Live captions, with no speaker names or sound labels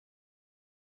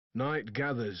Night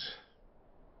gathers,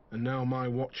 and now my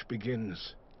watch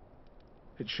begins.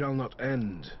 It shall not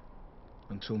end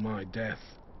until my death.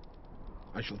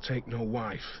 I shall take no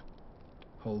wife,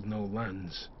 hold no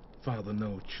lands, father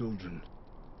no children.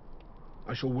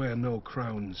 I shall wear no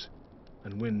crowns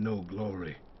and win no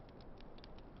glory.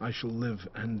 I shall live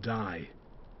and die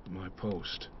at my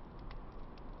post.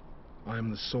 I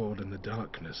am the sword in the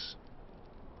darkness.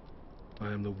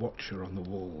 I am the watcher on the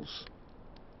walls.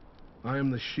 I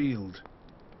am the shield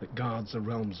that guards the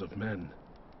realms of men.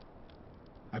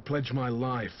 I pledge my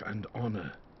life and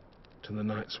honor to the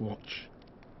Night's Watch,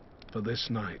 for this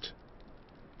night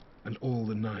and all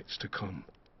the nights to come.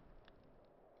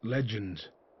 Legend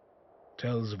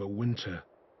tells of a winter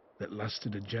that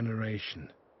lasted a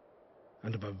generation,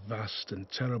 and of a vast and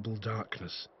terrible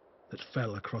darkness that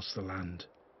fell across the land.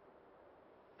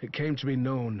 It came to be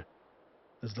known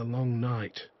as the Long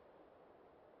Night.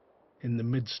 In the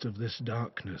midst of this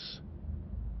darkness,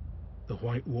 the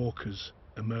White Walkers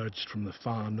emerged from the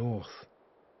far north.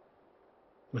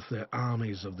 With their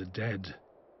armies of the dead,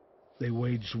 they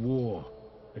waged war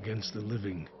against the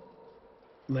living,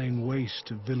 laying waste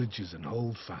to villages and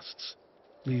holdfasts,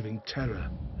 leaving terror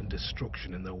and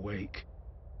destruction in their wake.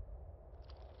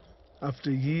 After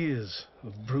years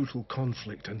of brutal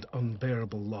conflict and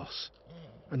unbearable loss,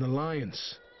 an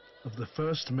alliance of the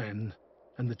first men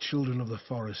and the children of the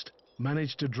forest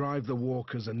managed to drive the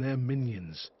walkers and their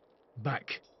minions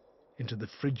back into the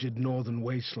frigid northern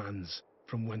wastelands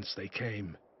from whence they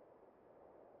came.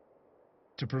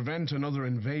 To prevent another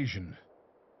invasion,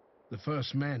 the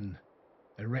first men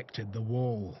erected the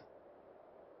Wall,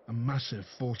 a massive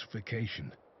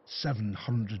fortification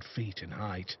 700 feet in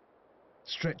height,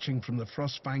 stretching from the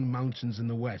Frostfang Mountains in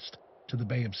the west to the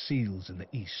Bay of Seals in the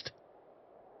east.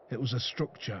 It was a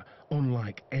structure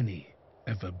unlike any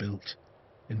ever built.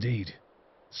 Indeed,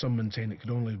 some maintain it could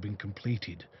only have been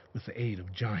completed with the aid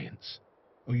of giants,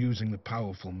 or using the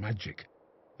powerful magic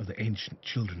of the ancient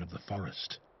children of the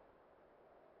forest.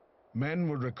 Men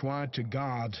were required to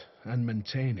guard and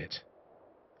maintain it,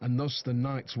 and thus the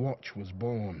Night's Watch was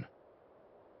born.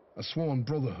 A sworn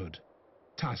brotherhood,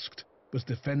 tasked with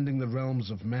defending the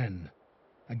realms of men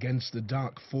against the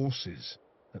dark forces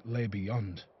that lay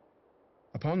beyond.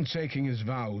 Upon taking his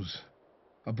vows,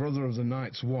 a brother of the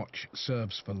Night's Watch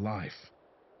serves for life.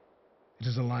 It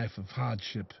is a life of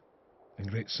hardship and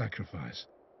great sacrifice,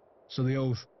 so the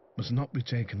oath must not be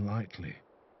taken lightly.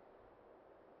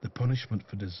 The punishment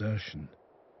for desertion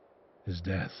is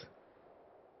death.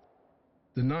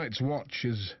 The Night's Watch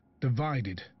is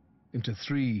divided into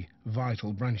 3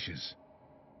 vital branches: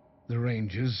 the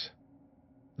Rangers,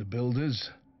 the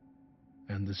Builders,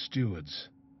 and the Stewards.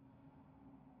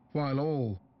 While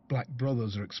all Black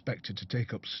Brothers are expected to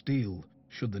take up steel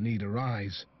should the need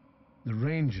arise, the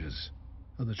Rangers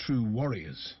are the true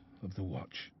warriors of the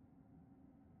Watch.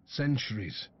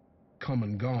 Centuries come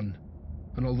and gone,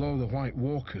 and although the White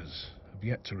Walkers have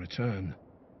yet to return,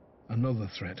 another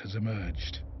threat has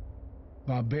emerged.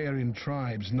 Barbarian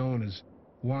tribes known as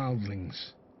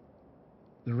Wildlings.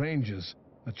 The Rangers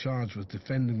are charged with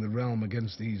defending the realm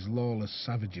against these lawless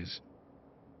savages.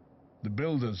 The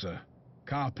Builders are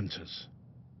carpenters,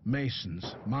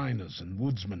 masons, miners, and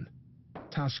woodsmen,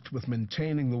 tasked with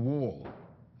maintaining the wall,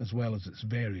 as well as its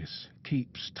various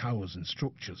keeps, towers, and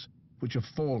structures, which have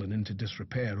fallen into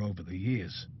disrepair over the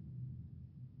years.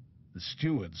 The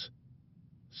Stewards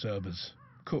serve as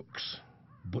cooks,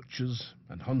 butchers,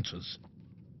 and hunters.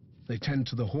 They tend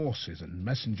to the horses and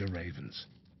messenger ravens,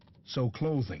 sew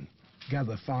clothing,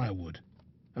 gather firewood,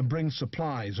 and bring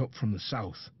supplies up from the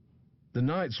south. The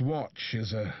Night's Watch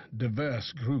is a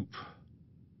diverse group.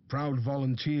 Proud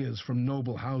volunteers from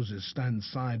noble houses stand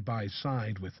side by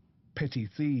side with petty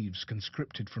thieves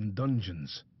conscripted from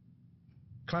dungeons.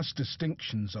 Class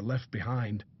distinctions are left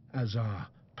behind, as are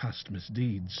past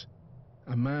misdeeds.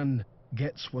 A man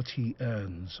gets what he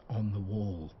earns on the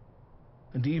wall,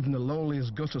 and even the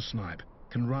lowliest gutter snipe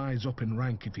can rise up in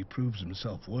rank if he proves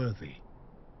himself worthy.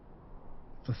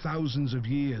 For thousands of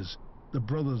years, the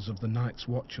brothers of the Night's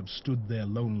Watch have stood their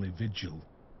lonely vigil.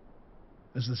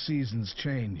 As the seasons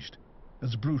changed,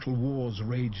 as brutal wars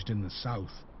raged in the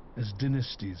south, as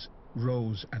dynasties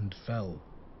rose and fell,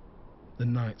 the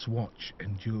Night's Watch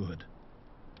endured.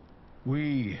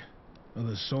 We are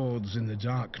the swords in the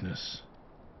darkness.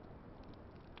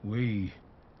 We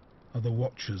are the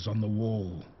watchers on the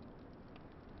wall.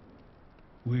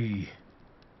 We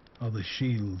are the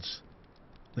shields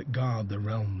that guard the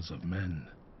realms of men.